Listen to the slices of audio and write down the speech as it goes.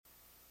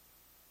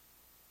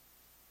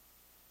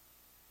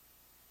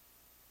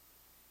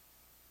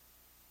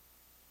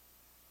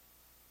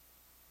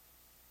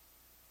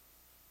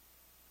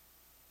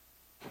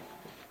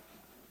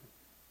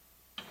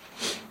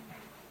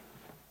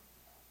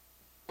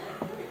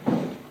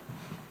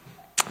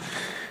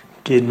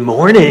Good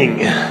morning.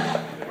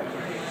 Man,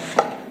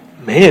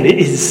 it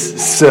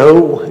is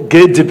so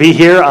good to be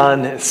here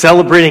on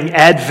celebrating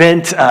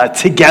Advent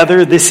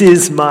together. This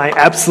is my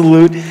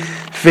absolute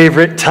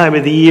favorite time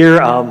of the year.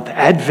 The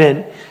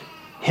Advent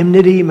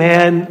hymnody,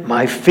 man,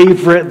 my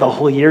favorite the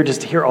whole year,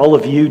 just to hear all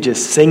of you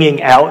just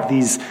singing out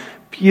these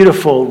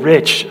beautiful,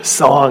 rich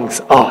songs.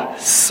 Oh,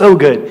 so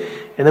good.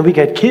 And then we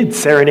got kids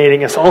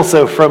serenading us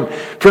also from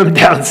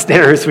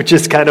downstairs, which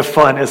is kind of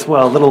fun as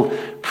well. A little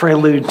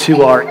prelude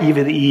to our Eve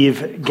of the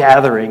Eve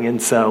gathering.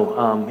 And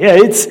so,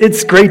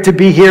 it's great to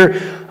be here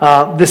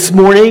this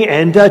morning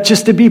and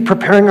just to be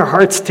preparing our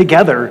hearts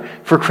together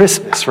for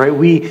Christmas, right?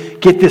 We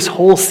get this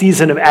whole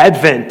season of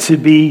Advent to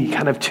be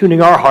kind of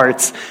tuning our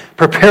hearts,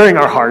 preparing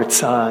our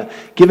hearts,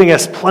 giving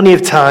us plenty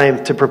of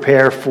time to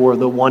prepare for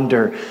the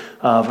wonder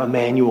of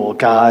Emmanuel,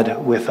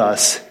 God with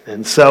us.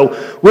 And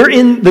so we're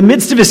in the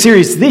midst of a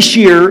series this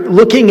year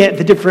looking at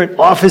the different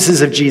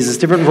offices of Jesus,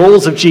 different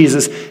roles of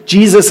Jesus.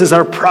 Jesus is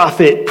our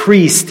prophet,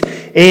 priest,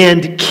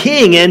 and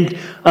king. And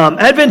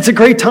Advent's a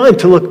great time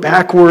to look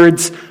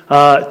backwards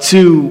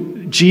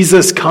to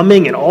Jesus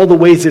coming and all the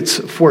ways it's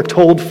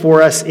foretold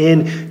for us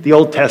in the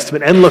Old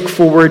Testament, and look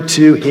forward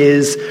to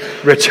his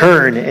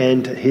return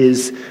and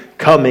his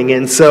coming.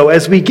 And so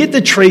as we get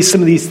to trace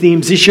some of these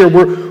themes this year,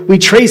 we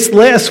traced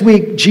last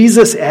week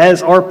Jesus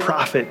as our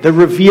prophet, the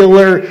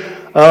revealer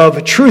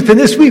of truth. And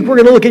this week we're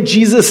going to look at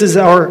Jesus as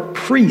our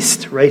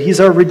priest, right?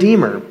 He's our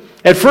redeemer.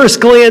 At first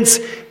glance,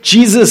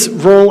 Jesus'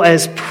 role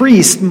as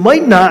priest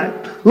might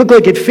not look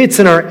like it fits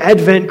in our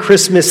Advent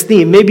Christmas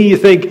theme. Maybe you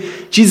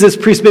think Jesus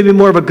priest maybe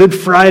more of a Good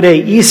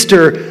Friday,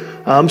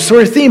 Easter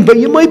sort of theme, but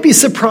you might be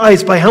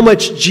surprised by how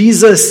much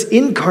Jesus'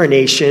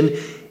 incarnation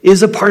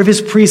is a part of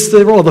his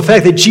priestly role. The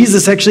fact that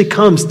Jesus actually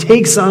comes,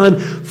 takes on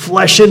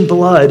flesh and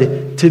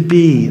blood to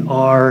be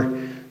our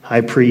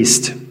high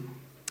priest.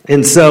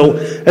 And so,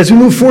 as we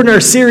move forward in our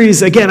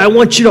series, again, I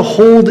want you to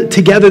hold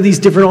together these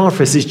different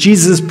offices.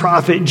 Jesus as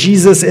prophet,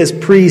 Jesus as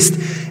priest,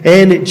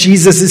 and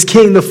Jesus as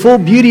king. The full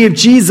beauty of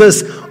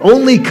Jesus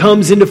only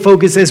comes into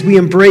focus as we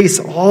embrace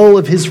all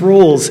of his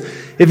roles.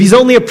 If he's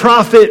only a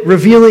prophet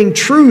revealing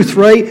truth,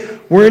 right,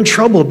 we're in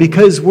trouble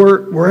because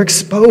we're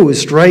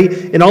exposed, right?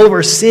 And all of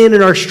our sin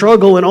and our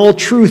struggle and all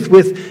truth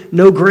with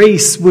no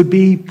grace would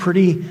be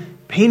pretty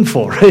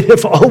painful, right?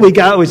 If all we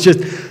got was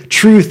just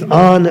truth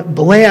on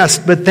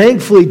blast. But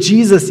thankfully,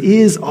 Jesus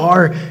is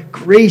our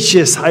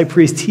gracious high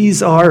priest.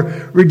 He's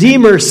our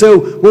redeemer.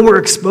 So when we're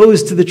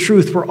exposed to the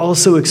truth, we're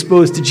also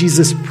exposed to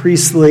Jesus'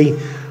 priestly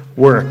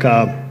work.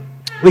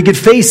 We could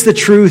face the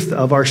truth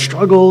of our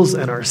struggles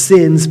and our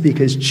sins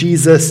because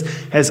Jesus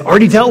has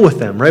already dealt with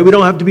them, right? We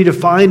don't have to be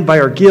defined by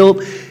our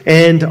guilt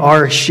and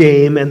our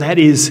shame, and that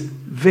is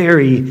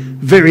very,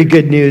 very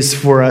good news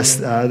for us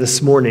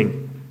this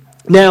morning.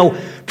 Now,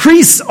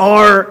 priests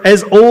are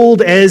as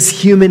old as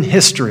human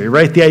history,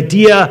 right? The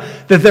idea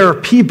that there are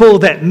people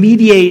that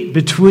mediate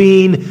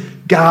between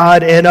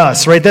God and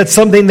us, right? That's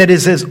something that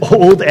is as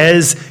old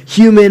as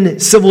human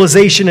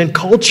civilization and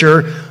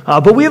culture.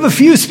 But we have a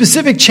few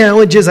specific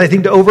challenges, I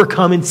think, to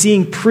overcome in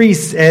seeing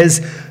priests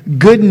as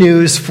good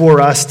news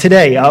for us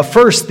today.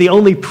 First, the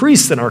only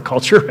priests in our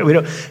culture, we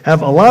don't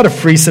have a lot of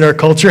priests in our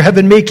culture, have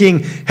been making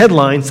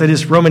headlines, that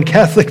is Roman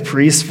Catholic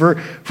priests, for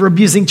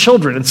abusing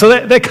children. And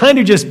so that kind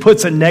of just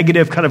puts a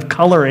negative kind of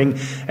coloring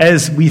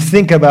as we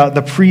think about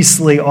the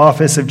priestly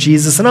office of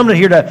Jesus. And I'm not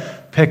here to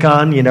pick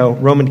on,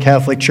 Roman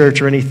Catholic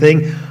Church or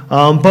anything.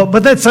 But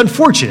that's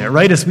unfortunate,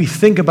 right? As we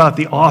think about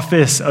the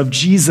office of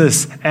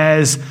Jesus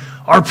as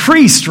our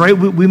priest, right?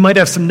 We might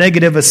have some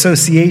negative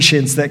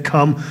associations that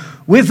come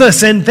with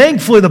us. And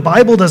thankfully, the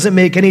Bible doesn't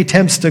make any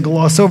attempts to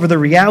gloss over the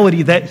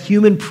reality that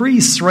human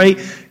priests, right,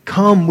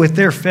 come with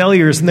their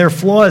failures and their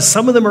flaws.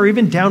 Some of them are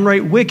even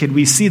downright wicked.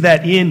 We see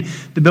that in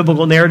the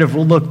biblical narrative.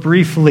 We'll look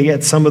briefly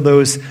at some of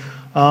those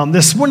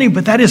this morning,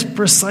 but that is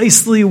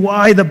precisely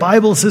why the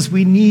Bible says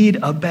we need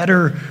a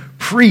better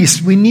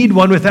priest. We need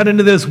one without any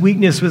of those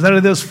weaknesses, without any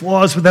of those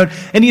flaws, without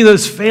any of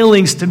those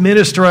failings to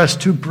minister us,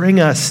 to bring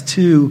us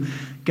to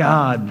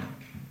God.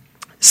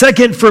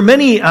 Second, for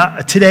many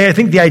today, I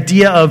think the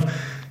idea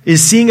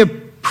is seeing a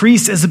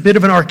priest as a bit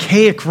of an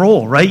archaic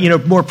role,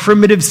 right? More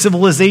primitive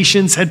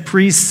civilizations had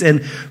priests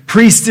and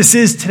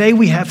priestesses. Today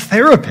we have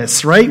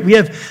therapists, right? We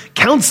have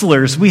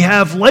counselors. We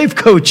have life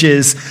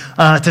coaches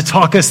to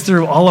talk us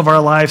through all of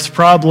our life's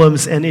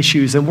problems and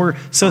issues. And we're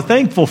so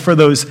thankful for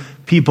those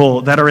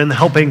people that are in the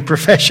helping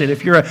profession.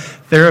 If you're a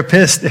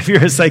therapist, if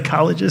you're a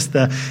psychologist,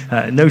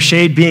 no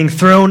shade being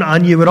thrown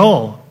on you at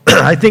all.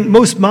 I think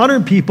most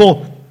modern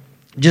people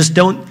just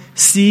don't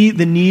see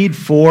the need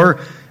for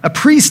a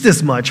priest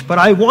as much, but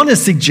I want to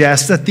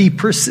suggest that the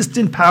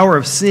persistent power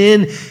of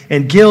sin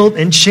and guilt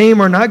and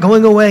shame are not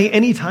going away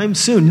anytime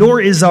soon,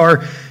 nor is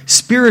our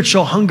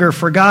spiritual hunger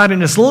for God.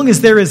 And as long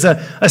as there is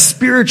a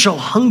spiritual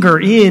hunger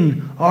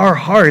in our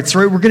hearts,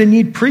 right, we're going to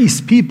need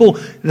priests, people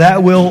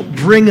that will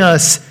bring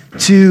us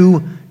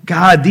to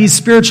God. These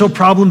spiritual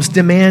problems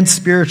demand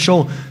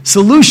spiritual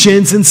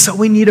solutions, and so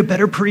we need a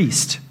better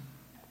priest.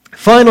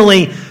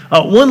 Finally,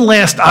 One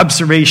last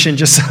observation,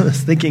 just I was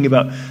thinking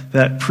about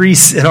the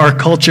priests in our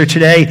culture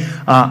today.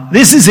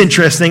 This is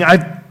interesting.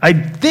 I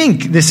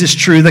think this is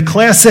true. The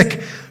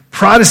classic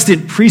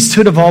Protestant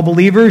priesthood of all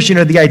believers,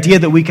 the idea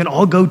that we can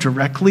all go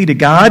directly to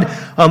God.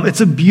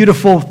 It's a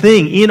beautiful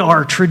thing in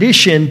our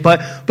tradition,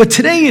 but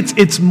today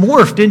it's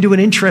morphed into an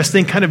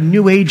interesting kind of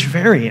New Age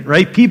variant,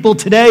 right? People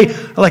today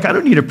are like, I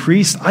don't need a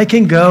priest. I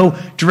can go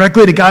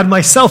directly to God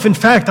myself. In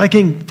fact, I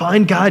can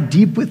find God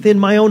deep within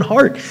my own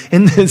heart.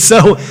 And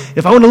so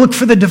if I want to look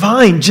for the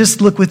divine,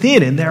 just look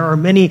within. And there are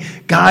many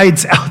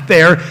guides out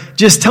there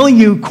just telling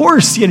you, of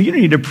course, you don't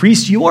need a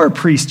priest. You are a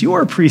priest. You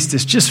are a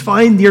priestess. Just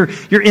find your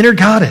inner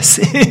goddess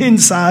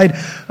inside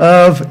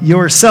of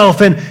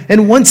yourself.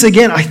 And once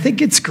again, I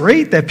think it's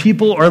great that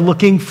people are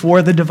looking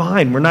for the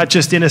divine. We're not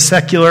just in a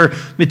secular,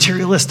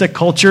 materialistic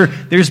culture.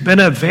 There's been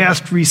a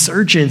vast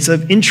resurgence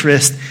of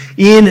interest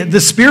in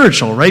the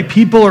spiritual, right?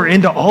 People are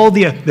into all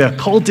the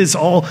occult is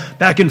all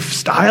back in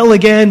style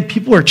again.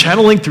 People are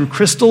channeling through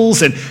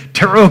crystals and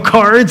tarot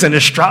cards and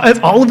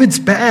all of it's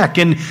back.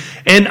 And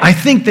I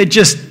think that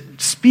just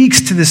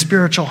speaks to the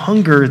spiritual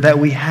hunger that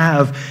we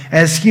have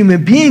as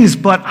human beings,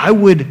 but I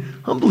would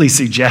humbly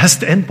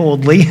suggest and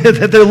boldly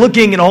that they're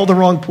looking in all the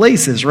wrong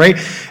places, right?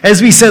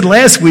 As we said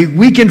last week,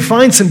 we can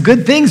find some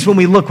good things when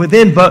we look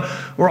within, but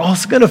we're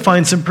also going to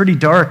find some pretty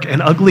dark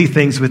and ugly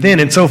things within.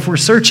 And so if we're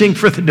searching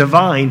for the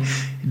divine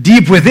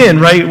deep within,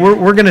 right,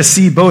 we're going to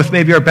see both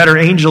maybe our better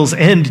angels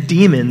and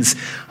demons.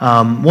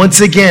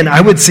 Once again,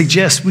 I would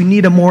suggest we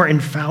need a more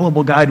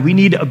infallible guide. We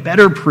need a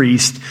better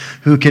priest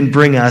who can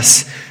bring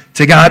us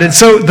to God. And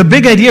so the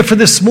big idea for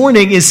this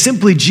morning is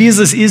simply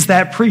Jesus is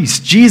that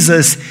priest.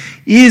 Jesus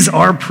is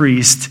our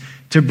priest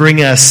to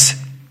bring us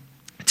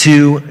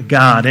to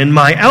God. And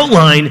my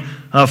outline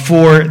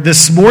for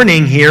this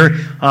morning here,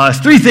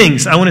 three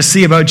things I want to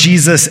see about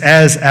Jesus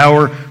as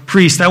our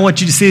priest. I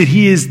want you to see that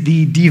he is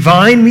the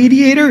divine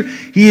mediator,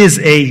 he is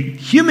a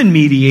human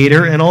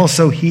mediator, and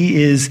also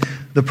he is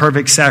the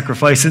perfect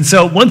sacrifice. And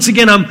so once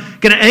again, I'm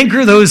going to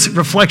anchor those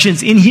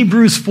reflections in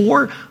Hebrews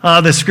 4,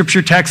 the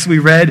scripture text we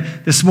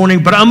read this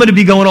morning, but I'm going to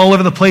be going all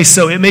over the place,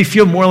 so it may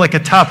feel more like a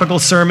topical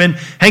sermon.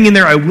 Hang in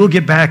there, I will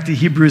get back to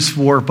Hebrews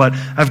 4, but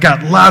I've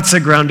got lots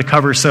of ground to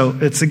cover, so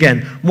it's,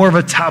 again, more of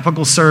a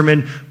topical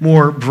sermon,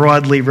 more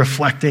broadly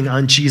reflecting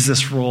on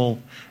Jesus' role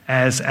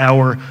as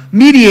our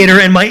mediator.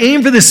 And my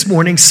aim for this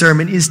morning's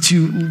sermon is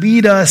to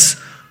lead us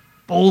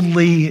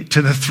boldly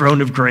to the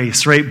throne of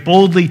grace, right?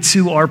 Boldly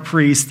to our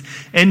priest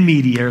and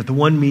mediator, the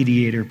one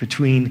mediator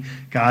between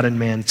God and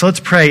man. So let's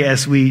pray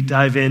as we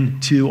dive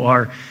into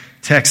our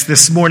text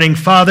this morning.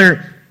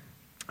 Father,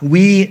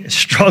 we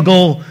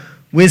struggle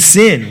with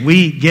sin.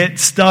 We get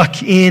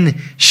stuck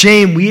in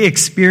shame. We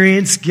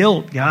experience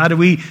guilt. God,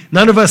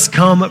 none of us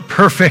come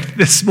perfect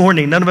this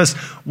morning. None of us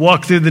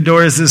walk through the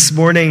doors this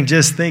morning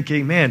just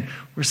thinking, man,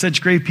 we're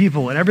such great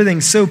people and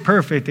everything's so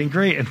perfect and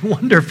great and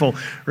wonderful,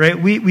 right?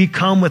 We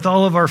come with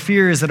all of our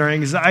fears and our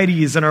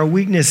anxieties and our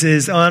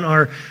weaknesses and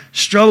our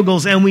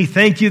struggles, and we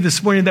thank you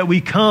this morning that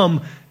we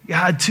come,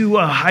 God, to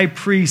a high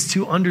priest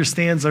who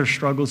understands our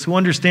struggles, who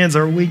understands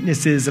our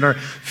weaknesses and our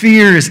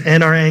fears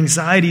and our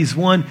anxieties,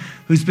 one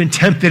who's been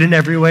tempted in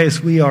every way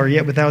as we are,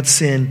 yet without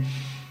sin.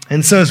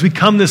 And so as we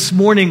come this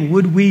morning,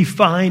 would we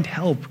find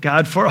help,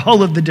 God, for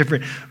all of the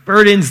different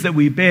burdens that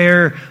we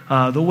bear,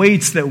 the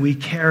weights that we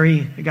carry.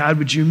 God,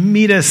 would you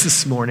meet us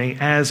this morning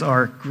as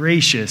our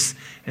gracious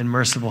and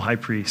merciful high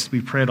priest?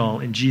 We pray it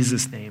all in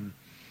Jesus' name.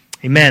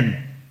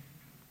 Amen.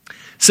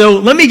 So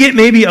let me get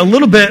maybe a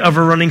little bit of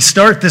a running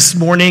start this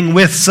morning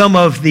with some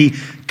of the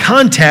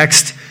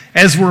context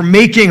as we're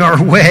making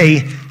our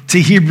way to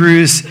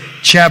Hebrews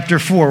chapter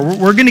 4.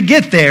 We're going to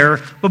get there,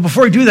 but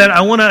before I do that,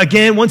 I want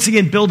to once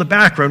again build a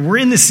background. We're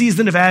in the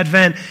season of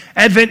Advent.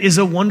 Advent is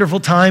a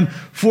wonderful time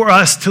for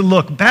us to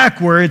look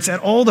backwards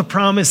at all the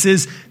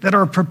promises that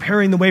are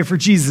preparing the way for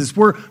Jesus.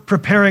 We're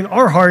preparing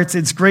our hearts.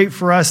 It's great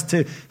for us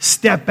to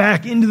step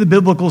back into the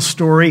biblical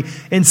story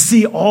and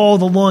see all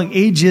the long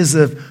ages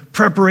of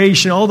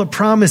preparation, all the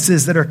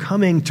promises that are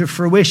coming to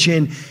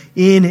fruition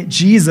in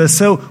Jesus.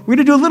 So we're going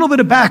to do a little bit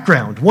of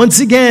background. Once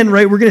again,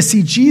 right, we're going to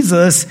see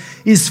Jesus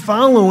is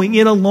following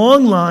in a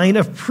long line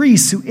of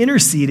priests who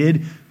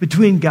interceded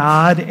between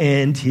God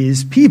and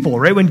his people,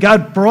 right? When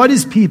God brought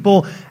his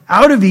people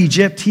out of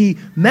Egypt, he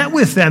met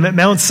with them at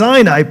Mount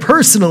Sinai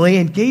personally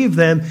and gave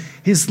them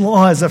his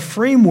law as a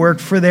framework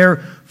for their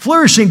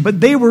flourishing,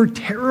 but they were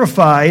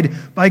terrified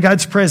by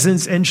God's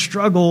presence and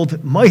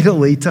struggled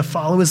mightily to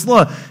follow his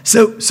law.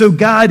 So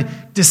God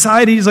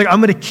decided, he's like, I'm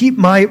going to keep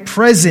my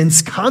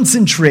presence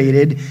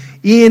concentrated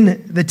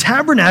in the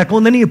tabernacle,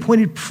 and then he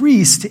appointed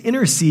priests to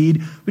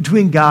intercede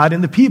between God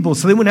and the people,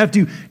 so they wouldn't have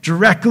to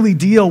directly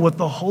deal with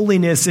the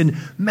holiness and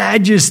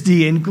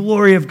majesty and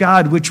glory of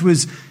God, which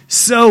was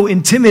so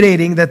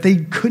intimidating that they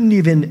couldn't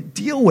even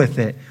deal with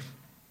it.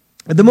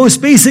 At the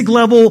most basic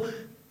level,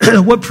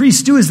 what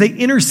priests do is they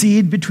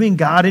intercede between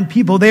God and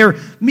people. They are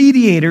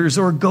mediators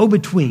or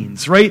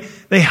go-betweens, right?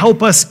 They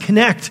help us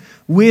connect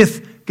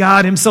with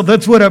God himself.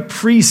 That's what a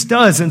priest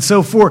does. And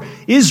so for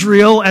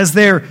Israel, as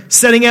they're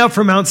setting out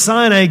from Mount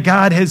Sinai,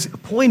 God has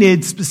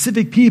appointed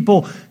specific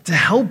people to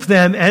help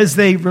them as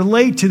they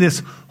relate to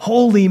this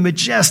holy,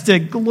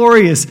 majestic,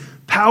 glorious,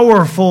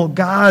 powerful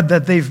God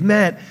that they've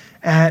met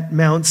at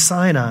Mount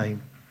Sinai.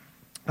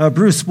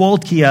 Bruce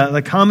Waltke,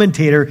 the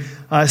commentator,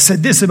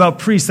 said this about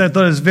priests I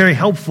thought was very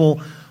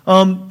helpful.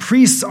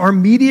 Priests are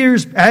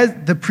mediators,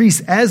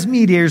 as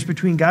mediators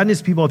between God and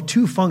his people have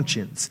two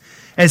functions.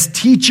 As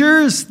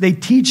teachers, they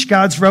teach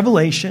God's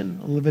revelation,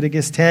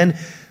 Leviticus 10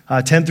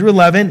 through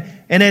 11.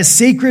 And as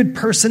sacred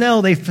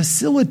personnel, they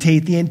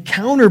facilitate the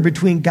encounter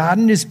between God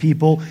and his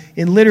people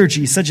in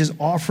liturgy, such as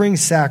offering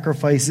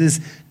sacrifices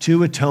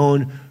to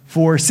atone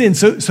for sin.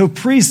 So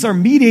priests are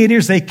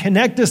mediators. They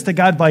connect us to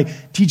God by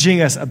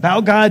teaching us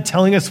about God,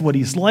 telling us what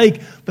he's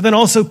like, but then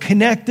also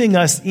connecting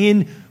us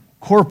in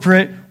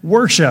corporate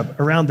worship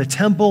around the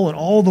temple and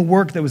all the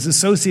work that was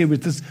associated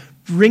with this,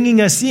 bringing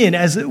us in,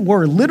 as it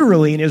were,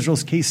 literally in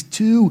Israel's case,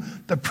 to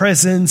the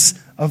presence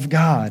of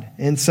God.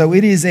 And so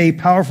it is a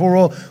powerful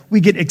role.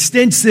 We get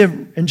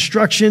extensive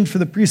instruction for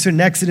the priesthood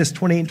in Exodus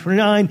 28 and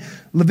 29,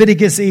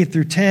 Leviticus 8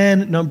 through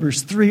 10,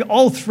 Numbers 3,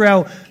 all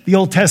throughout the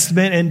Old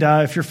Testament. And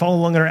if you're following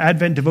along in our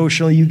Advent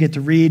devotional, you get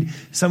to read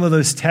some of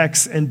those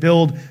texts and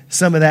build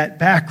some of that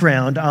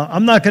background.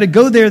 I'm not going to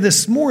go there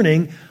this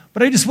morning,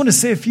 but I just want to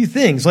say a few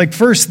things. Like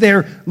first,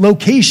 their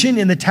location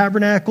in the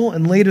tabernacle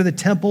and later the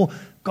temple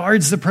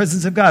guards the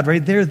presence of God,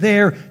 right? They're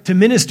there to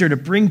minister, to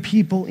bring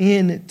people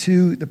in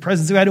to the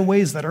presence of God in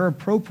ways that are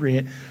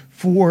appropriate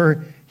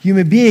for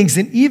human beings.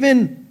 And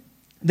even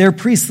their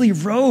priestly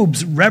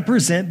robes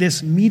represent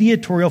this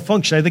mediatorial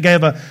function. I think I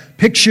have a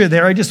picture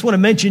there. I just want to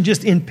mention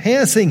just in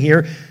passing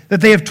here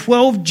that they have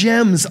 12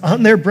 gems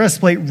on their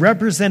breastplate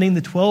representing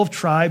the 12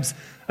 tribes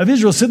of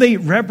Israel. So they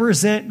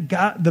represent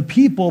God, the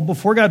people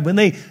before God. When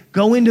they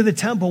go into the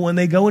temple, when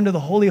they go into the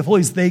Holy of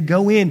Holies, they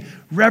go in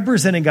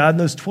representing God. And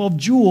those 12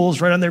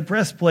 jewels right on their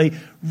breastplate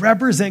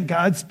represent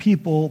God's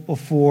people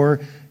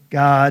before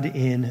God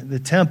in the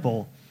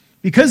temple.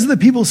 Because of the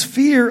people's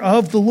fear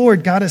of the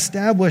Lord, God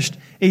established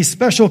a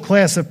special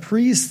class of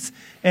priests,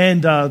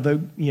 and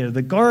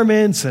the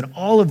garments and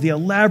all of the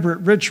elaborate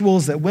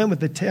rituals that went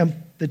with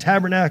the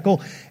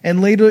tabernacle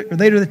and later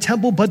the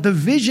temple. But the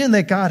vision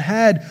that God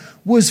had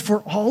was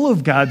for all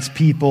of God's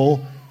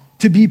people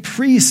to be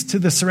priests to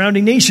the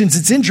surrounding nations.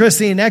 It's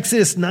interesting, in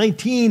Exodus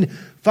 19,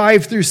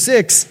 5 through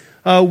 6,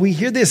 we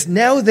hear this: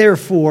 "Now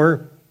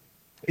therefore,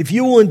 if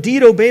you will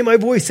indeed obey my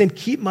voice and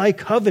keep my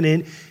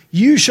covenant,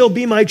 you shall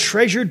be my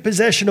treasured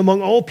possession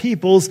among all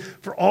peoples,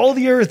 for all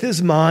the earth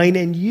is mine,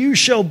 and you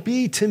shall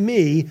be to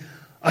me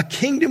a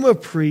kingdom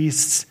of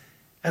priests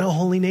and a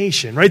holy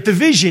nation." Right? The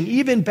vision,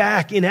 even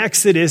back in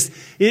Exodus,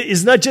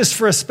 is not just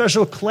for a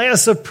special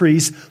class of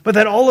priests, but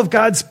that all of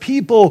God's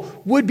people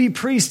would be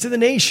priests to the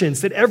nations,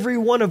 that every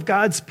one of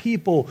God's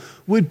people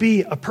would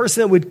be a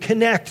person that would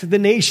connect the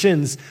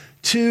nations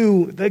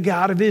to the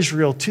God of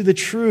Israel, to the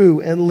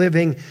true and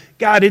living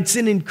God. It's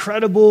an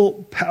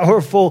incredible,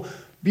 powerful,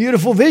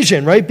 beautiful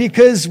vision, right?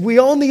 Because we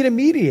all need a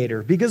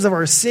mediator. Because of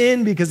our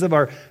sin, because of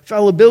our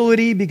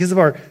fallibility, because of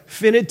our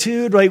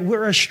finitude, right?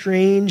 We're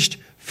estranged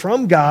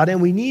from God,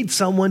 and we need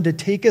someone to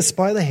take us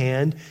by the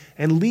hand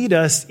and lead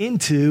us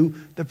into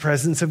the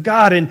presence of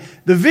God. And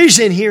the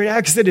vision here in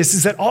Exodus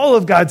is that all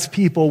of God's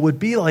people would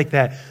be like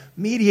that.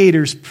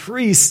 Mediators,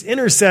 priests,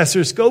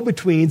 intercessors,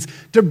 go-betweens,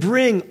 to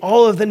bring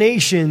all of the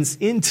nations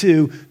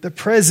into the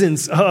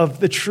presence of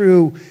the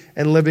true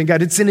and living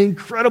God. It's an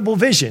incredible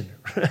vision,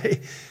 right?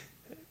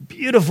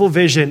 Beautiful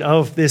vision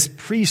of this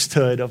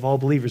priesthood of all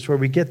believers, where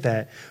we get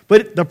that.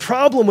 But the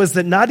problem was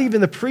that not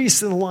even the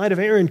priests in the line of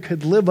Aaron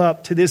could live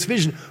up to this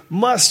vision,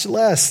 much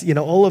less,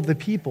 all of the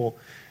people.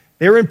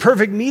 They were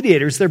imperfect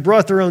mediators. They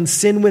brought their own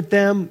sin with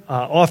them,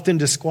 often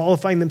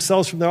disqualifying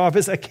themselves from their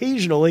office,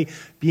 occasionally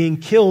being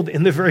killed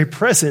in the very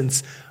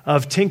presence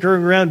of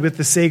tinkering around with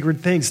the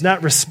sacred things,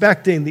 not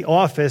respecting the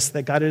office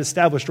that God had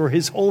established or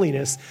his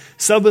holiness.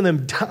 Some of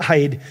them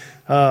died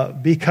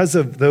because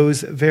of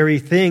those very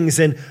things.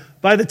 And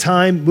by the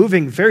time,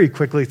 moving very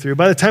quickly through,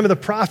 by the time of the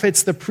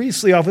prophets, the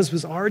priestly office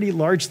was already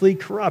largely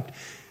corrupt.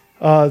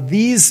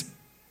 These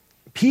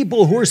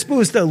people who were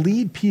supposed to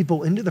lead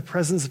people into the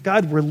presence of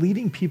God were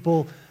leading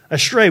people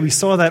astray. We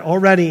saw that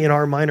already in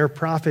our Minor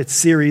Prophets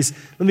series.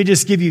 Let me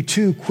just give you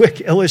two quick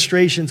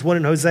illustrations, one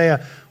in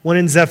Hosea, one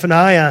in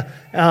Zephaniah.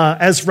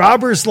 As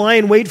robbers lie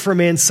in wait for a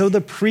man, so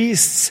the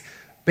priests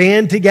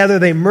band together.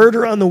 They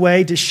murder on the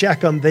way to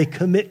Shechem. They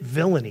commit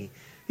villainy.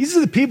 These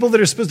are the people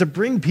that are supposed to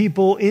bring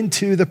people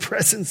into the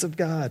presence of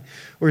God.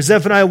 Or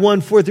Zephaniah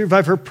 1, 4 through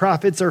 5, her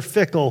prophets are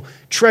fickle.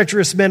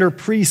 Treacherous men are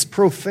priests,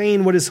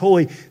 profane what is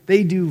holy.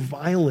 They do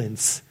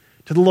violence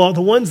to the law.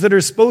 The ones that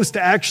are supposed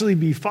to actually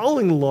be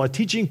following the law,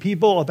 teaching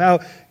people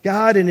about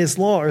God and his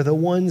law, are the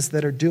ones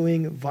that are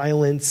doing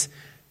violence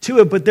to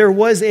it. But there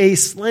was a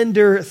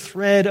slender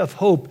thread of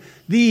hope.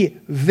 The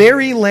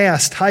very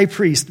last high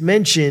priest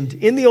mentioned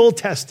in the Old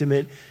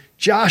Testament,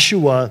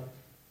 Joshua,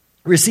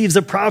 receives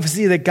a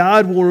prophecy that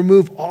God will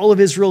remove all of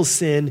Israel's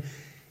sin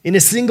in a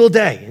single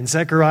day in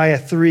Zechariah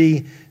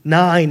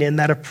 3:9, and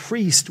that a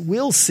priest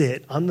will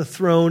sit on the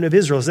throne of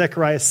Israel.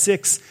 Zechariah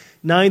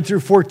 6:9 through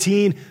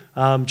 14.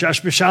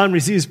 Josh Bashan,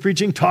 as he was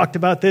preaching, talked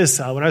about this.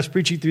 When I was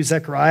preaching through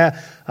Zechariah,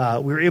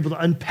 we were able to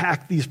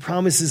unpack these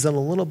promises in a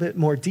little bit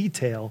more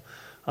detail.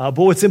 But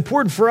what's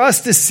important for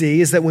us to see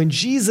is that when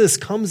Jesus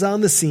comes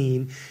on the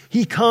scene,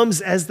 he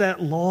comes as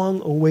that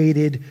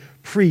long-awaited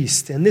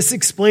priest. And this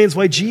explains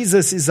why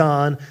Jesus is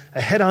on a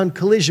head-on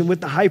collision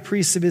with the high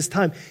priests of his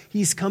time.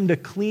 He's come to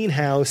clean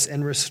house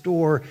and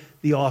restore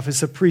the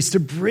office of priest, to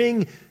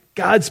bring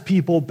God's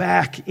people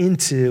back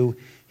into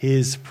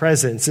his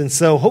presence. And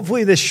so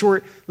hopefully this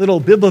short little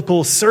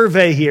biblical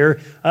survey here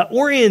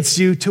orients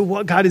you to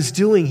what God is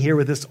doing here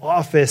with this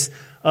office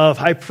of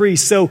high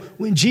priest. So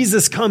when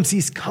Jesus comes,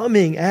 he's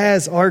coming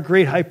as our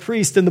great high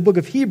priest. And the book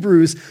of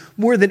Hebrews,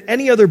 more than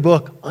any other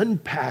book,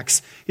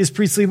 unpacks his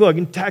priestly book.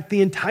 In fact,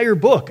 the entire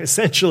book,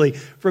 essentially,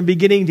 from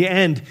beginning to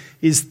end,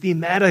 is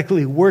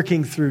thematically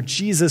working through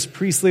Jesus'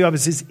 priestly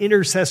office, his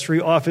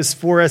intercessory office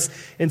for us.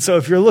 And so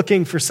if you're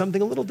looking for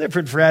something a little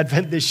different for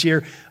Advent this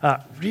year,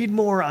 read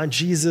more on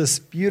Jesus'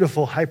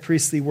 beautiful high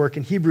priestly work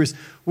in Hebrews.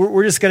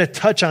 We're just going to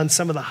touch on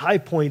some of the high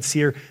points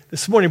here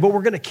this morning, but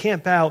we're going to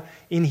camp out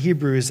in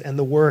Hebrews and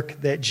the work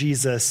that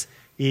Jesus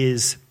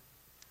is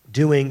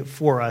doing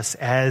for us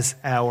as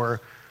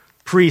our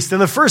priest.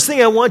 And the first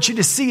thing I want you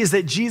to see is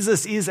that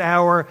Jesus is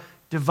our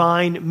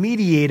divine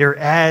mediator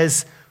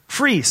as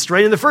priest,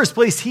 right? In the first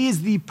place, he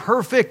is the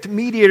perfect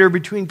mediator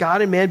between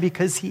God and man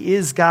because he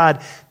is God,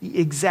 the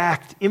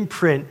exact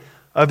imprint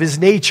of his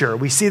nature.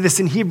 We see this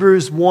in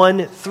Hebrews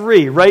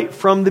 1:3, right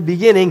from the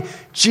beginning.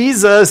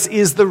 Jesus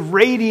is the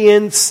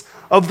radiance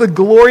of the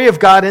glory of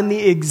God and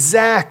the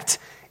exact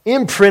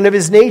imprint of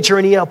his nature,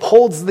 and he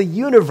upholds the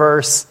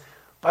universe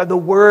by the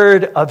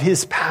word of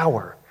his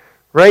power,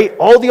 right?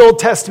 All the Old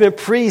Testament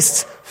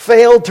priests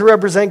failed to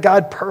represent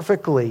God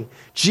perfectly.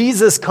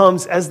 Jesus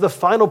comes as the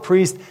final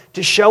priest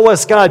to show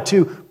us God,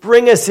 to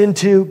bring us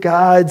into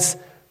God's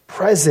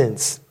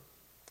presence.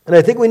 And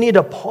I think we need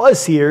to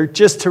pause here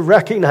just to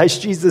recognize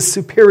Jesus'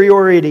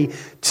 superiority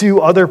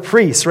to other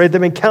priests, right?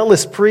 There have been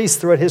countless priests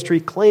throughout history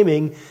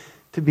claiming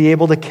to be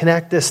able to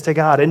connect us to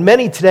God. And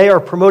many today are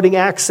promoting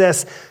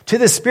access to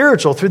the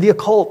spiritual through the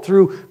occult,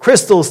 through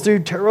crystals, through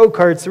tarot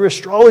cards, through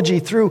astrology,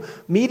 through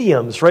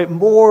mediums, right?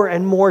 More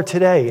and more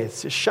today.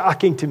 It's just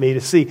shocking to me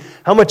to see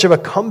how much of a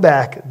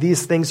comeback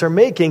these things are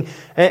making.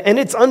 And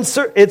it's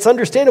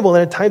understandable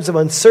that in times of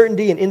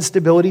uncertainty and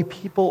instability,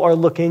 people are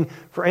looking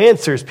for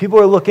answers. People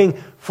are looking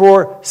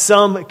for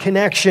some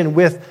connection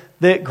with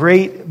the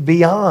great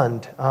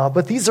beyond.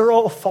 But these are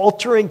all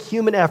faltering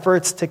human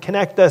efforts to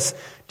connect us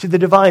to the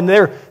divine.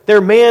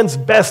 They're man's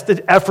best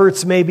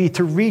efforts maybe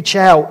to reach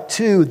out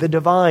to the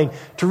divine,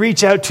 to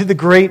reach out to the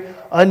great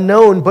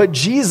unknown. But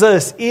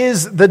Jesus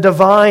is the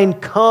divine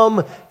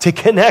come to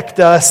connect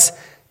us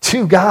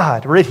to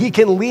God, right? He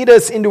can lead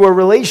us into a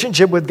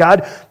relationship with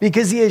God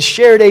because he has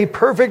shared a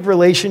perfect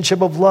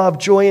relationship of love,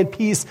 joy, and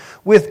peace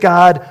with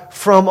God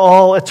from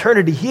all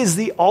eternity. He is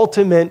the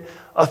ultimate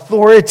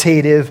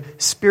authoritative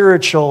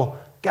spiritual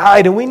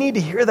guide. And we need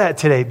to hear that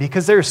today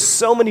because there's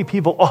so many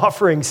people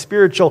offering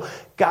spiritual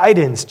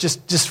guidance.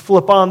 Just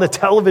flip on the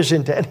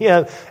television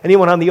to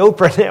anyone on the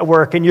Oprah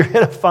network and you're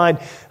going to find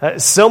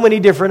so many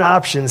different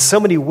options, so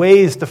many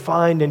ways to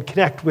find and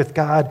connect with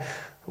God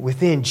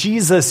within.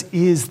 Jesus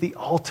is the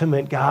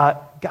ultimate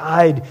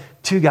guide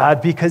to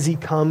God because he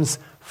comes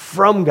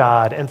from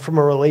God and from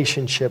a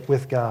relationship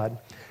with God.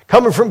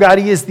 Coming from God,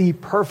 he is the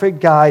perfect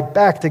guide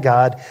back to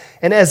God.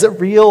 And as a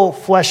real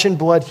flesh and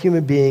blood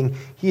human being,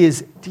 he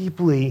is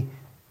deeply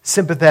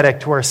sympathetic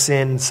to our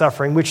sin and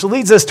suffering, which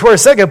leads us to our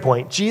second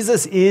point.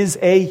 Jesus is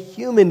a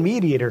human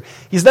mediator.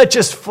 He's not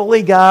just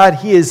fully God,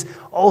 he is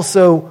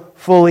also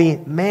fully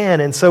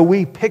man. And so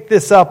we pick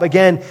this up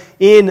again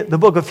in the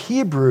book of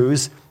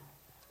Hebrews,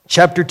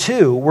 chapter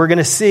 2. We're going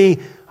to see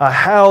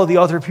how the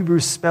author of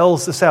Hebrews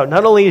spells this out.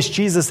 Not only is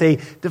Jesus a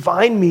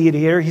divine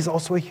mediator, he's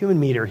also a human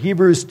mediator.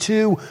 Hebrews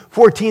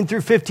 2:14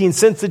 through 15,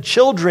 since the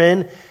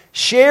children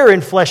share in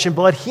flesh and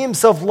blood, he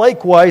himself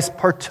likewise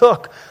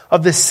partook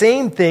of the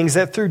same things,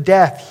 that through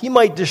death he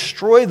might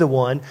destroy the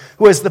one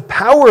who has the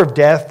power of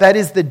death, that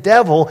is the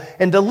devil,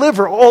 and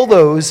deliver all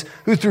those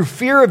who through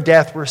fear of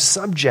death were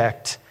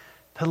subject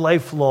to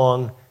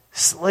lifelong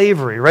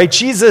slavery. Right?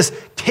 Jesus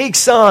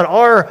takes on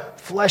our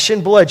flesh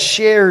and blood,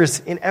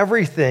 shares in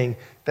everything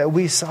that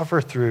we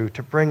suffer through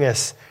to bring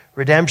us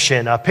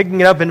redemption. Picking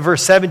it up in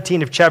verse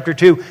 17 of chapter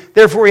 2,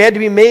 therefore he had to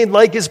be made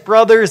like his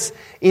brothers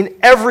in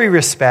every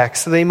respect,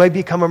 so that he might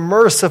become a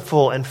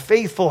merciful and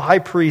faithful high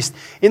priest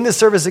in the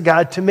service of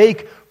God to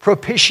make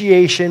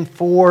propitiation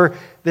for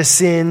the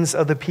sins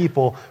of the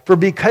people. For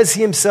because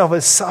he himself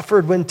has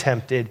suffered when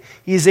tempted,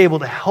 he is able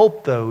to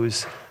help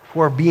those who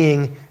are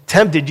being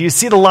tempted. Do you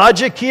see the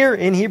logic here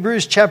in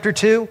Hebrews chapter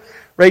 2?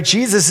 Right?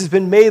 Jesus has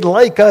been made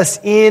like us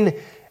in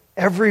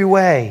every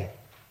way,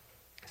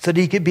 so that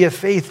he could be a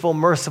faithful,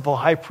 merciful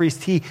high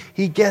priest. He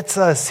gets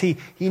us. He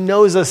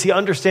knows us. He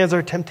understands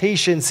our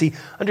temptations. He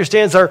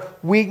understands our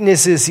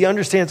weaknesses. He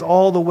understands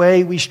all the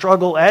way we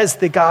struggle. As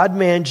the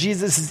God-man,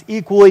 Jesus is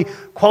equally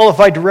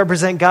qualified to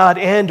represent God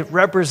and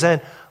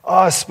represent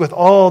us with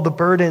all the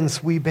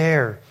burdens we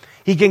bear.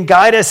 He can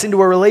guide us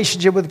into a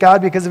relationship with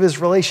God because of his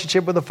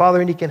relationship with the Father,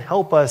 and he can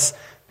help us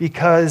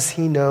because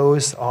he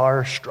knows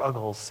our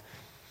struggles.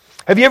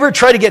 Have you ever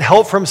tried to get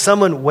help from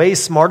someone way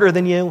smarter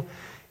than you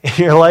in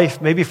your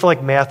life, maybe for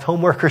like math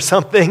homework or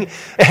something,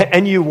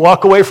 and you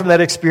walk away from that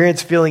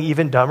experience feeling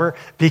even dumber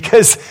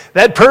because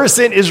that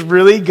person is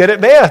really good at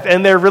math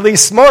and they're really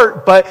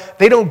smart, but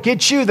they don't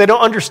get you. They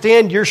don't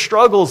understand your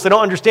struggles. They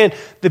don't understand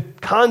the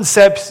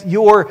concepts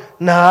you're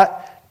not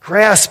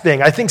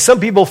grasping. I think some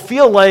people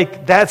feel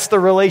like that's the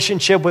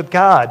relationship with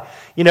God.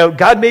 You know,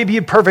 God may be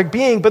a perfect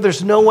being, but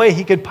there's no way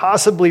he could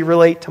possibly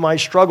relate to my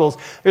struggles.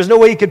 There's no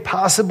way he could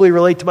possibly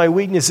relate to my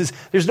weaknesses.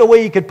 There's no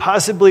way he could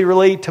possibly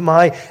relate to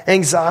my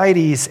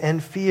anxieties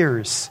and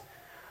fears.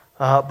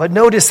 But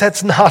notice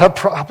that's not a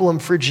problem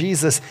for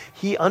Jesus.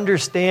 He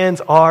understands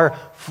our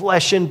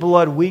flesh and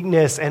blood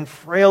weakness and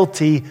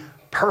frailty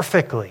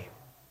perfectly.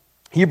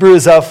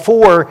 Hebrews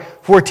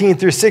 4:14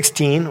 through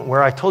 16,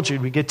 where I told you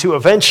we get to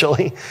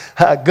eventually,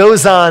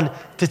 goes on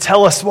to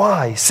tell us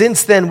why.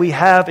 Since then we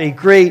have a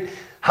great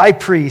high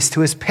priest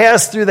who has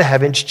passed through the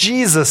heavens,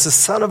 Jesus, the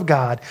Son of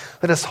God.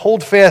 Let us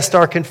hold fast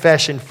our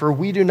confession, for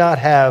we do not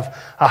have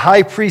a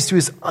high priest who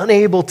is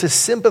unable to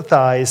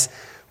sympathize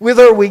with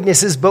our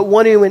weaknesses, but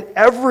one who in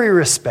every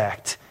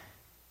respect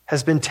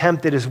has been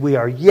tempted as we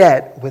are,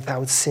 yet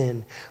without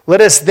sin.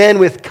 Let us then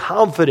with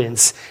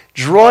confidence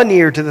draw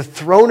near to the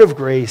throne of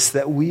grace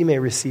that we may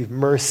receive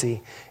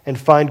mercy and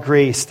find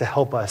grace to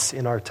help us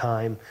in our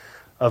time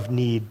of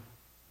need.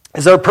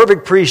 As our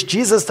perfect priest,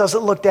 Jesus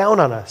doesn't look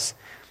down on us.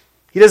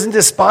 He doesn't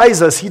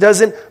despise us. He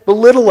doesn't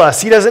belittle us.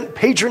 He doesn't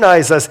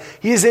patronize us.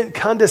 He isn't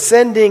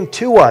condescending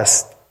to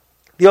us.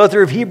 The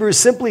author of Hebrews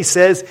simply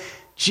says,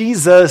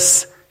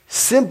 Jesus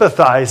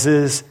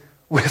sympathizes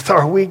with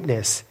our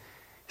weakness.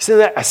 Isn't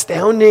that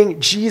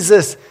astounding?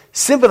 Jesus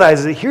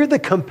sympathizes. Hear the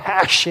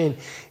compassion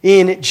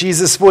in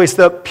Jesus' voice.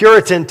 The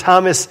Puritan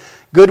Thomas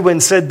Goodwin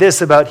said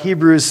this about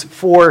Hebrews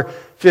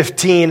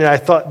 4:15, and I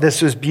thought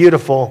this was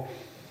beautiful.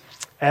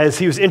 As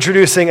he was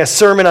introducing a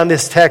sermon on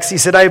this text, he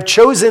said, I have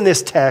chosen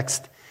this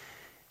text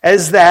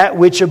as that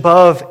which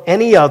above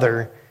any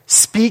other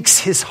speaks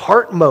his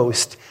heart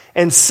most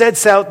and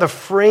sets out the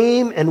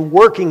frame and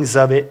workings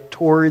of it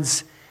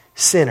towards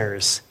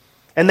sinners.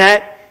 And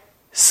that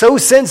so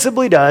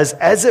sensibly does,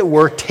 as it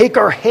were, take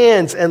our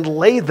hands and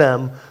lay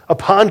them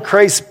upon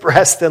Christ's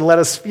breast and let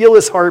us feel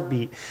his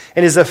heartbeat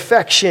and his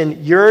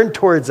affection yearn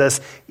towards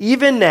us,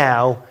 even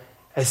now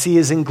as he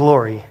is in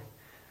glory.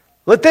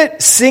 Let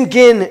that sink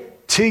in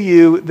to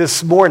you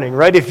this morning,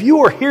 right? If you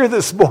are here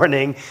this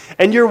morning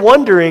and you're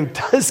wondering,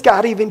 does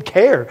God even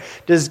care?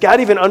 Does God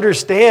even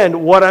understand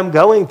what I'm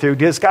going through?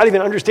 Does God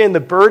even understand the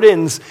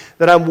burdens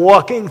that I'm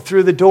walking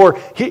through the door?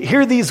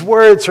 Hear these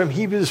words from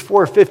Hebrews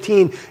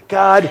 4:15.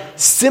 God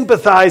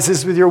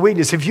sympathizes with your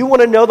weakness. If you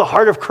want to know the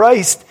heart of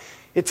Christ,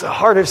 it's a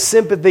heart of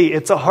sympathy.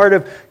 It's a heart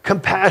of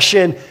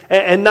compassion,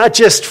 and not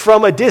just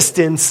from a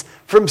distance,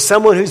 from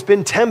someone who's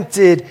been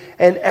tempted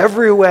in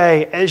every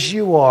way as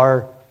you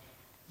are,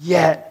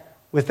 yet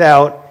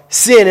without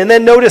sin. And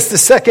then notice the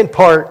second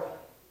part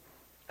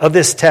of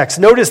this text.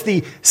 Notice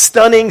the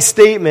stunning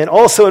statement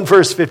also in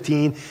verse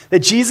 15 that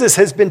Jesus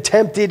has been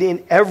tempted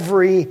in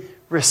every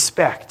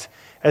respect,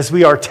 as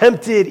we are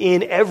tempted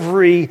in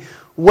every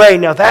way.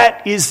 Now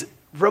that is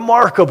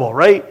remarkable,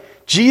 right?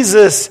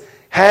 Jesus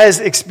has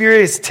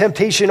experienced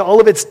temptation,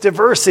 all of its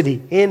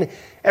diversity in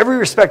every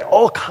respect,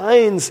 all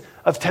kinds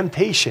of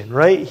temptation,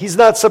 right? He's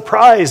not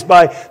surprised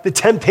by the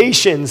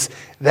temptations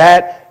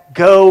that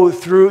go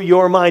through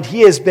your mind.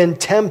 He has been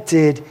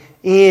tempted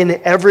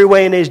in every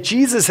way. And as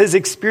Jesus has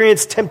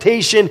experienced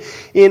temptation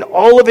in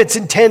all of its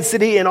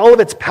intensity and all of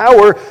its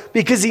power,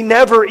 because he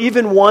never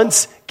even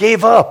once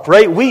gave up,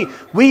 right?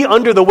 We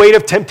under the weight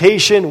of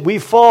temptation, we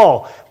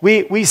fall.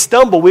 We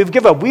stumble. We've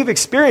given up. We've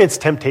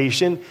experienced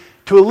temptation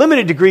to a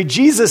limited degree.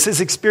 Jesus has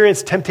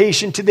experienced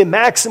temptation to the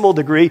maximal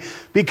degree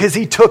because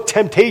he took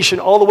temptation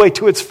all the way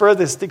to its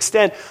furthest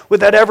extent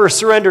without ever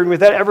surrendering,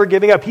 without ever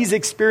giving up. He's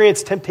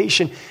experienced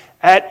temptation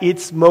at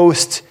its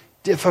most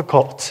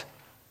difficult.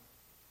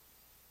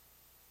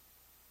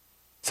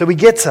 So he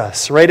gets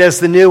us, right? As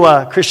the new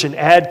Christian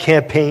ad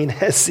campaign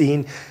has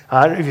seen,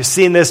 I don't know if you've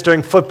seen this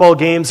during football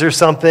games or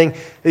something.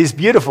 It's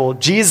beautiful.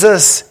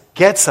 Jesus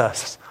gets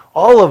us,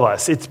 all of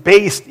us. It's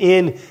based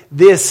in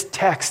this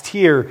text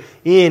here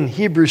in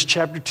Hebrews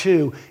chapter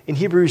 2, in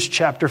Hebrews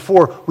chapter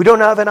 4. We don't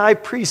have an high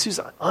priest who's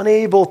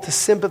unable to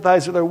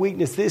sympathize with our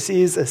weakness. This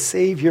is a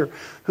Savior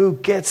who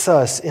gets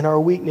us in our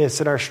weakness,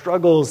 in our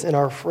struggles, in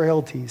our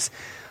frailties.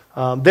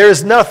 There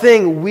is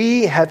nothing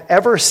we have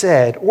ever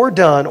said or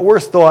done or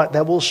thought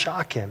that will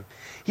shock him.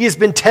 He has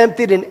been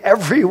tempted in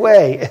every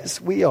way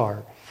as we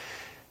are.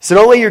 So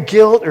don't let your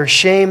guilt or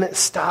shame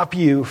stop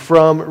you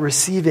from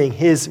receiving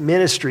his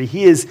ministry.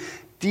 He is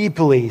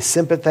deeply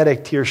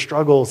sympathetic to your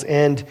struggles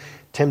and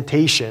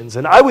temptations.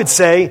 And I would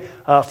say,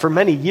 for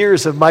many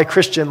years of my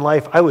Christian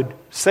life, I would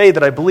say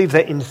that I believe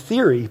that in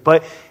theory,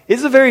 but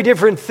it's a very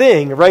different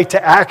thing, right,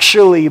 to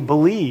actually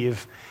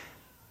believe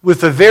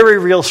with the very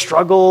real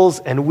struggles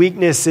and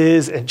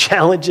weaknesses and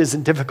challenges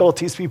and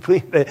difficulties we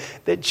believe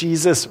that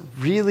Jesus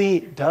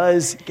really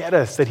does get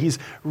us, that he's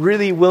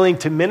really willing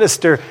to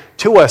minister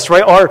to us,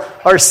 right?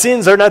 Our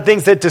sins are not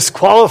things that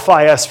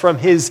disqualify us from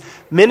his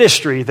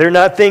ministry. They're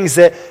not things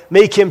that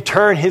make him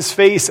turn his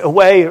face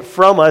away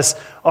from us.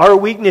 Our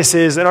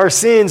weaknesses and our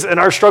sins and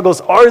our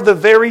struggles are the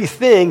very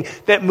thing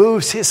that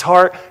moves his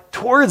heart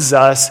towards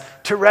us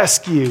to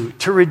rescue,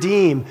 to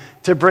redeem,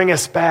 to bring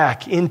us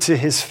back into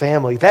his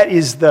family. That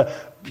is the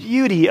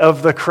beauty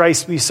of the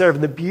Christ we serve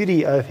and the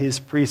beauty of his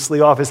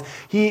priestly office.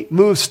 He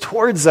moves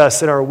towards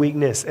us in our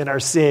weakness and our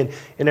sin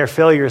and our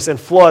failures and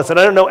flaws. And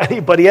I don't know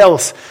anybody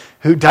else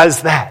who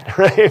does that,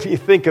 right? If you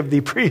think of the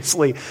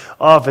priestly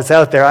office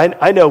out there,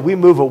 I know we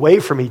move away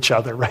from each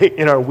other, right?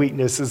 In our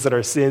weaknesses and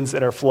our sins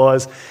and our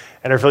flaws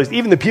and our failures.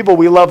 Even the people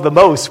we love the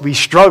most, we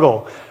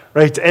struggle,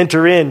 right, to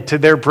enter into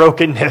their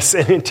brokenness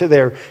and into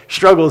their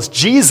struggles.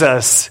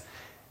 Jesus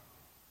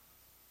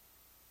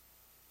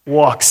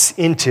walks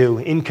into,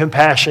 in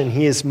compassion,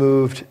 he is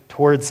moved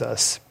towards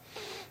us.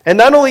 And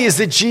not only is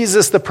it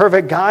Jesus the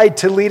perfect guide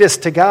to lead us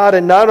to God,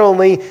 and not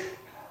only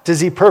does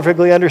he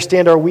perfectly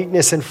understand our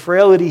weakness and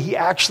frailty, he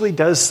actually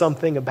does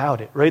something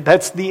about it, right?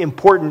 That's the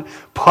important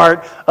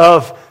part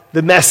of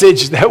the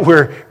message that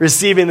we're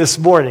receiving this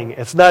morning.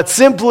 It's not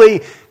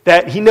simply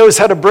that he knows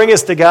how to bring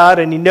us to God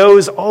and he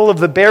knows all of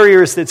the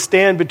barriers that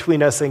stand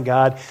between us and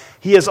God.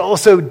 He has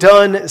also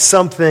done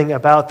something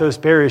about those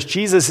barriers.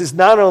 Jesus is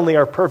not only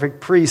our perfect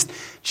priest,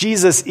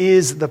 Jesus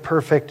is the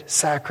perfect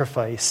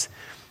sacrifice.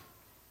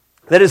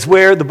 That is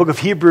where the book of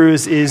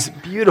Hebrews is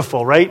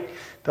beautiful, right?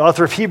 The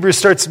author of Hebrews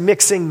starts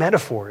mixing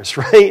metaphors,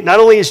 right? Not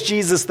only is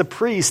Jesus the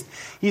priest,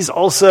 he's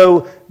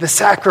also the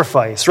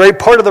sacrifice, right?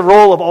 Part of the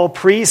role of all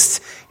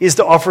priests is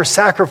to offer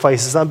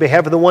sacrifices on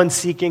behalf of the one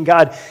seeking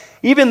God.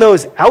 Even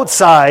those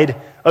outside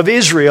of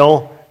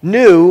Israel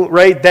knew,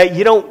 right, that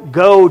you don't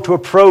go to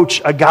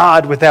approach a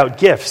God without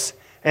gifts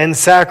and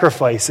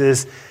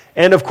sacrifices.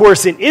 And of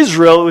course, in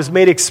Israel, it was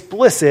made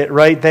explicit,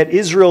 right, that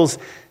Israel's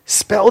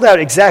spelled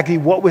out exactly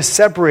what was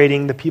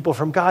separating the people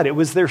from God. It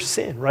was their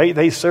sin, right?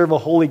 They serve a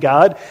holy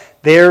God.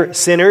 They're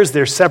sinners.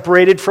 They're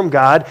separated from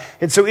God.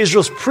 And so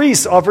Israel's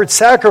priests offered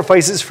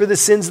sacrifices for the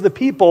sins of the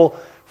people,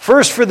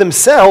 first for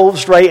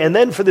themselves, right, and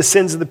then for the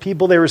sins of the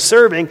people they were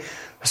serving,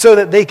 so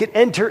that they could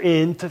enter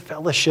into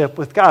fellowship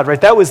with God,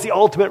 right? That was the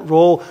ultimate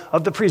role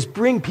of the priest,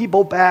 bring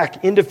people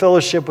back into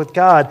fellowship with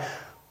God.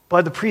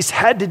 But the priests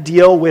had to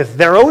deal with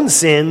their own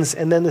sins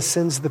and then the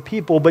sins of the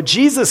people. But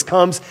Jesus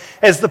comes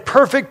as the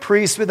perfect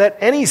priest without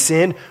any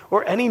sin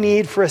or any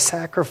need for a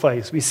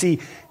sacrifice. We see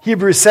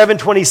Hebrews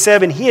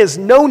 7:27, he has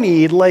no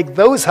need, like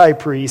those high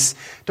priests,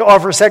 to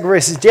offer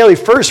sacrifices daily,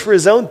 first for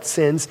his own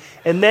sins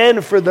and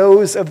then for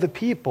those of the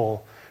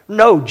people.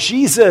 No,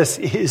 Jesus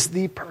is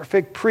the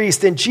perfect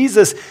priest, and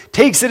Jesus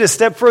takes it a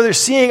step further.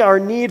 Seeing our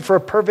need for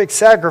a perfect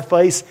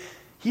sacrifice,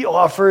 he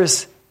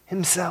offers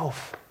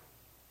himself.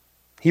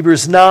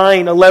 Hebrews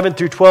 9:11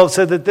 through 12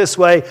 said it this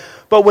way,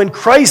 but when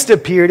Christ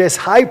appeared as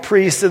high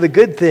priest of the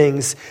good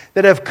things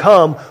that have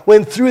come,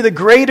 when through the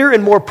greater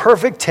and more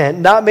perfect tent,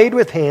 not made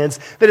with hands,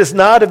 that is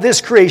not of this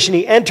creation,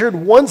 he entered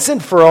once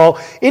and for all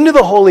into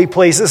the holy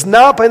places,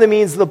 not by the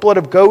means of the blood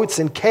of goats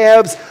and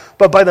calves,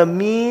 but by the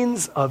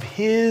means of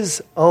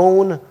his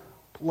own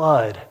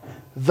blood,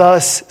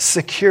 thus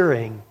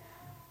securing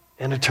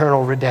an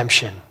eternal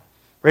redemption.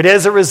 Right,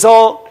 as a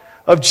result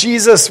of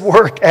Jesus'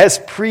 work as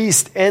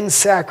priest and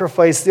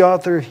sacrifice, the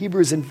author of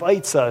Hebrews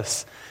invites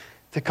us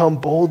to come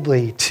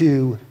boldly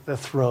to the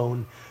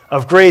throne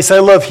of grace. I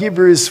love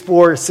Hebrews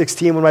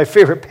 4:16, one of my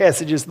favorite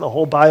passages in the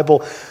whole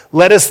Bible.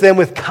 Let us then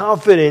with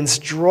confidence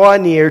draw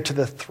near to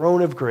the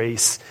throne of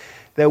grace,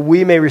 that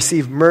we may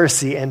receive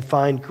mercy and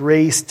find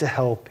grace to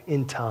help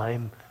in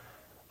time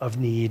of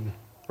need.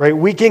 Right?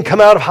 We can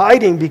come out of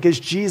hiding because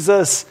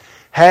Jesus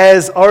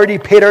has already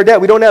paid our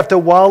debt. We don't have to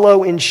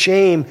wallow in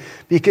shame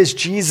because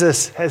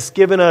Jesus has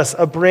given us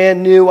a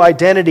brand new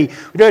identity.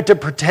 We don't have to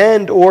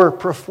pretend or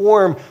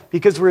perform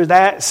because we're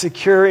that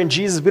secure in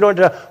Jesus. We don't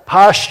have to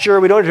posture.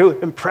 We don't have to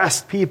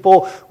impress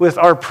people with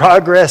our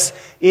progress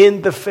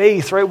in the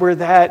faith, right? We're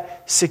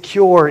that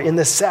secure in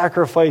the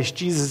sacrifice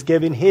Jesus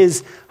gave in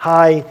his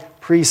high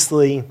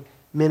priestly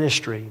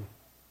ministry.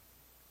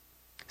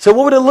 So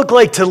what would it look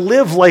like to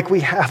live like we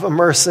have a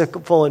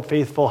merciful and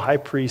faithful high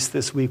priest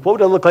this week? What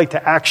would it look like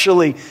to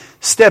actually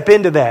step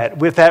into that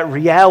with that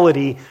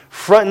reality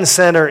front and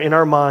center in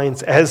our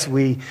minds as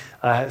we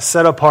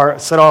set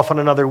off on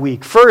another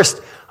week?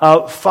 First,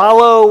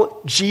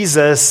 follow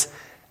Jesus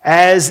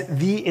as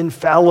the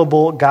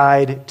infallible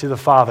guide to the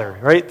Father,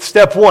 right?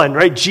 Step one,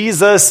 right?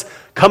 Jesus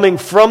coming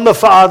from the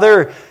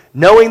Father,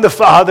 knowing the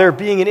Father,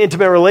 being in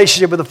intimate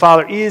relationship with the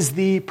Father is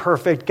the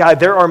perfect guide.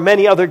 There are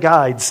many other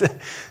guides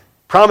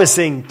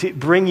promising to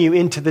bring you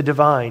into the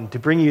divine, to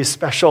bring you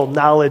special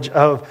knowledge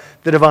of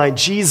the divine.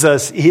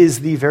 Jesus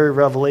is the very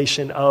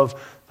revelation of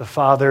the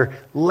Father.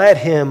 Let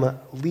him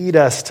lead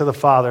us to the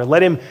Father.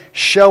 Let him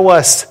show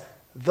us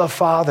the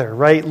Father,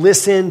 right?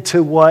 Listen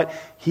to what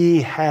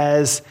he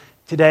has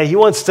today. He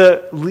wants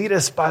to lead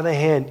us by the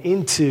hand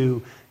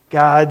into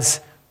God's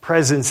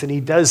presence, and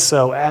he does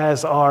so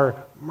as our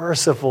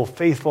merciful,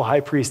 faithful high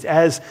priest,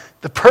 as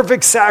the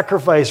perfect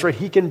sacrifice, right?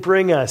 He can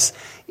bring us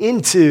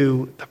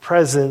into the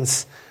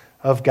presence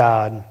of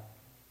God.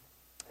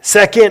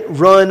 Second,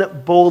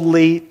 run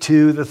boldly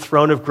to the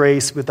throne of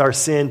grace with our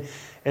sin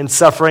and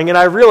suffering. And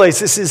I realize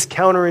this is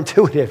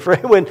counterintuitive,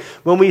 right?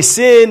 When we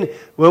sin,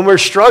 when we're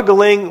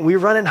struggling, we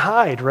run and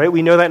hide, right?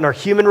 We know that in our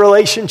human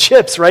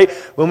relationships, right?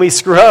 When we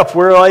screw up,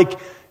 we're like,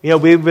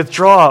 we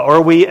withdraw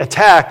or we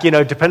attack,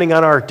 depending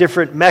on our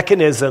different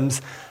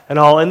mechanisms and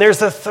all. And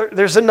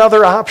there's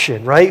another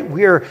option, right?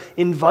 We are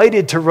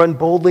invited to run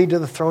boldly to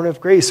the throne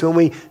of grace. When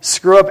we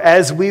screw up,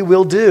 as we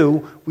will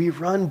do, we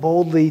run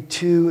boldly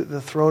to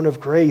the throne of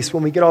grace.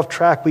 When we get off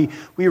track, we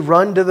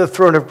run to the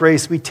throne of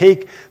grace. We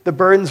take the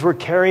burdens we're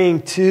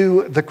carrying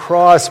to the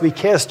cross. We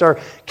cast our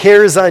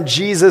cares on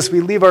Jesus.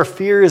 We leave our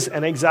fears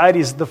and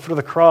anxieties for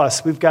the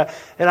cross. We've got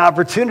an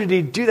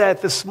opportunity to do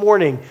that this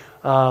morning.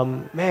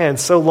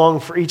 So long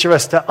for each of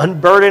us to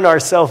unburden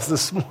ourselves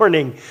this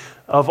morning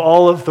of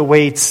all of the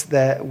weights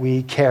that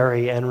we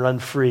carry and run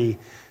free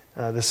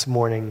this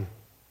morning.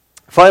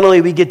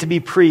 Finally, we get to be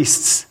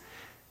priests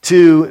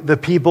to the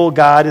people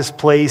God has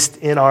placed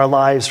in our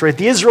lives, right?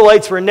 The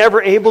Israelites were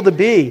never able to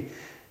be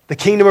the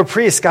kingdom of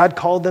priests God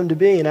called them to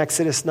be in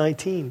Exodus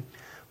 19.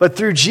 But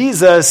through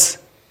Jesus,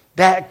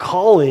 that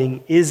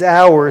calling is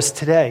ours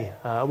today.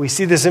 We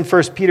see this in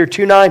 1 Peter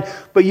 2:9.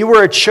 But you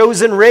were a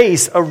chosen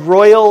race, a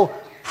royal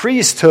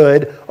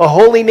priesthood, a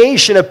holy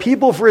nation, a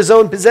people for his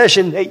own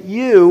possession, that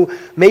you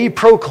may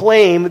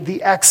proclaim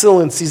the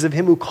excellencies of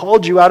him who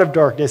called you out of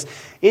darkness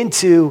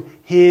into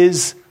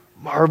his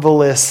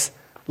marvelous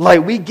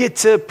light. We get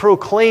to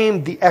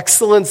proclaim the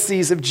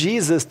excellencies of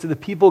Jesus to the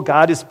people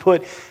God has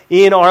put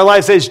in our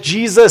lives. As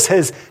Jesus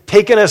has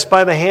taken us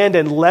by the hand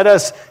and led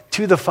us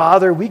to the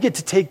Father, we get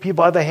to take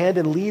people by the hand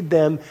and lead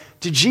them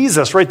to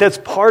Jesus, right? That's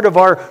part of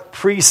our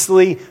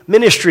priestly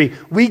ministry.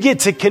 We get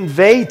to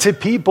convey to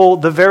people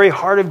the very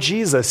heart of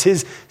Jesus,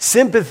 his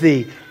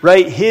sympathy,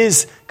 right?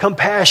 His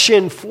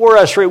compassion for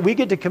us, right? We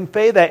get to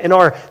convey that in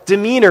our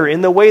demeanor,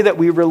 in the way that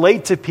we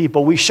relate to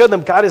people. We show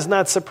them God is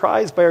not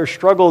surprised by our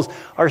struggles,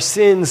 our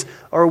sins,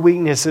 our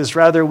weaknesses.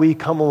 Rather, we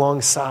come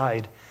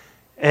alongside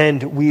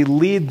and we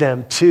lead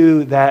them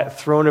to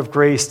that throne of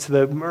grace, to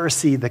the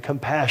mercy, the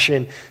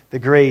compassion, the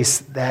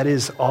grace that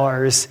is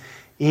ours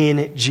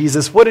in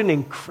Jesus. What an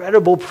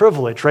incredible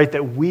privilege, right?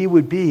 That we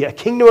would be a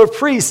kingdom of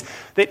priests,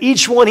 that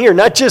each one here,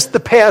 not just the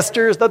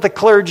pastors, not the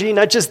clergy,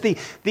 not just the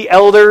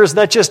elders,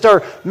 not just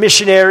our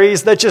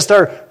missionaries, not just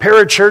our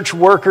parachurch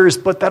workers,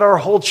 but that our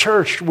whole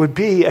church would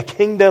be a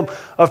kingdom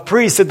of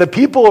priests, that the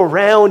people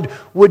around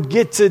would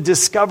get to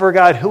discover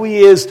God, who he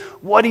is,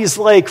 what he's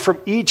like from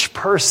each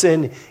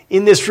person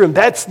in this room.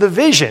 That's the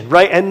vision,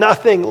 right? And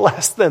nothing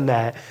less than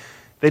that.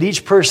 That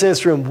each person in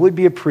this room would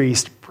be a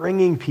priest,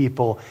 bringing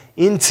people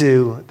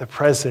into the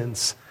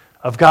presence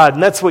of God.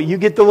 And that's what you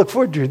get to look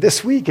forward to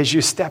this week as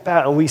you step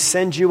out and we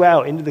send you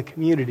out into the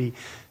community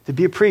to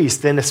be a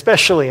priest, and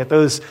especially at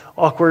those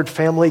awkward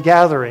family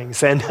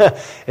gatherings and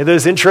at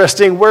those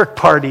interesting work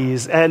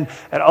parties and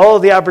at all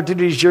of the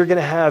opportunities you're going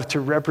to have to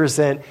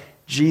represent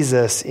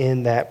Jesus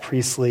in that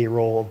priestly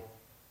role.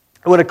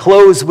 I want to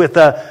close with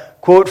a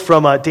quote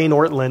from Dane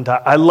Ortland.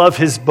 I love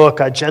his book,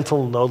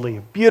 Gentle and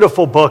Lowly.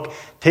 Beautiful book,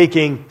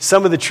 taking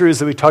some of the truths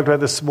that we talked about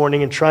this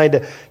morning and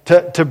trying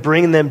to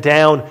bring them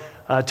down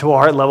to a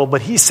heart level.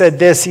 But he said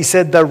this, he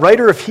said, the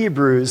writer of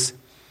Hebrews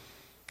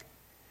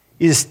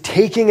is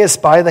taking us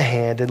by the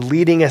hand and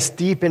leading us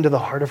deep into the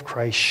heart of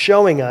Christ,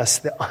 showing us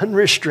the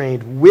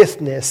unrestrained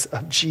witness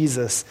of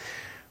Jesus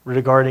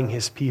regarding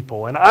his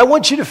people. And I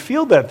want you to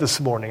feel that this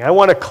morning. I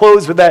want to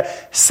close with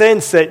that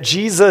sense that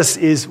Jesus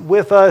is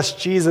with us,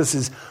 Jesus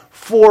is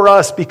for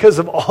us because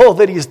of all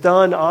that he's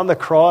done on the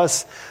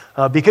cross,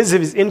 because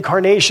of his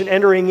incarnation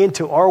entering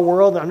into our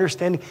world and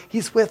understanding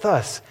he's with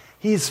us.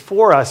 He's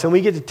for us, and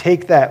we get to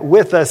take that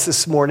with us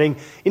this morning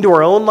into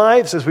our own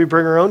lives as we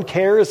bring our own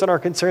cares and our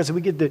concerns, and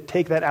we get to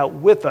take that out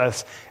with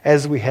us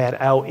as we head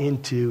out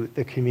into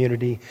the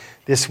community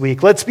this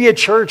week. Let's be a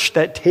church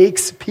that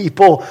takes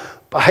people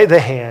by the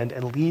hand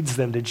and leads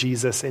them to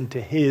Jesus and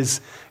to his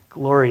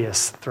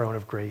glorious throne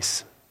of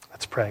grace.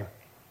 Let's pray.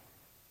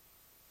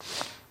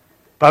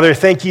 Father,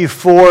 thank you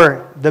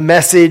for the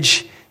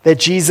message that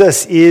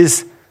Jesus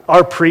is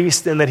our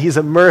priest and that he's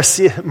a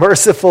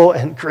merciful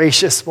and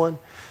gracious one.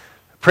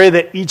 Pray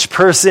that each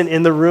person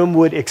in the room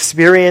would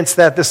experience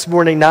that this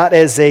morning, not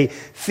as a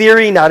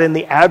theory, not in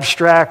the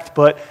abstract,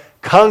 but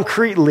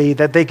concretely,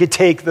 that they could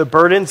take the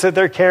burdens that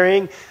they're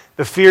carrying,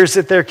 the fears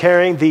that they're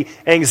carrying, the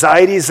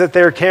anxieties that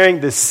they're carrying,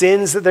 the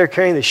sins that they're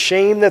carrying, the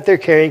shame that they're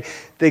carrying,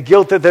 the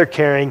guilt that they're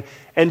carrying,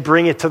 and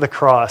bring it to the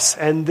cross.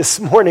 And this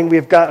morning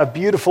we've got a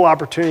beautiful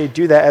opportunity to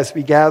do that as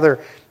we gather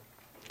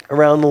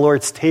around the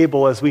Lord's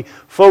table, as we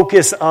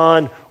focus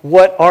on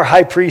what our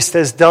high priest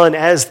has done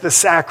as the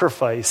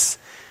sacrifice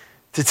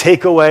to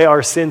take away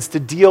our sins, to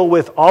deal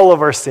with all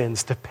of our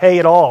sins, to pay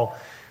it all,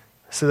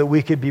 so that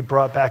we could be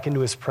brought back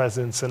into his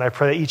presence. And I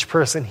pray that each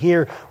person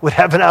here would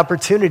have an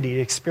opportunity to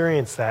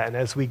experience that. And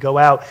as we go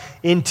out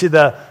into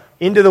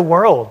the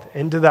world,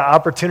 into the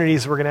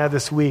opportunities we're going to have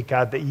this week,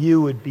 God, that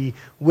you would be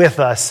with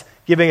us,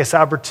 giving us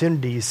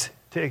opportunities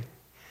to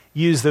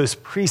use those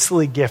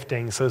priestly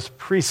giftings, those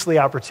priestly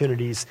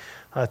opportunities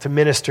to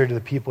minister to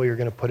the people you're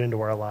going to put into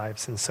our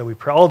lives. And so we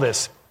pray all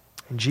this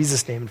in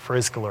Jesus' name and for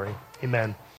his glory. Amen.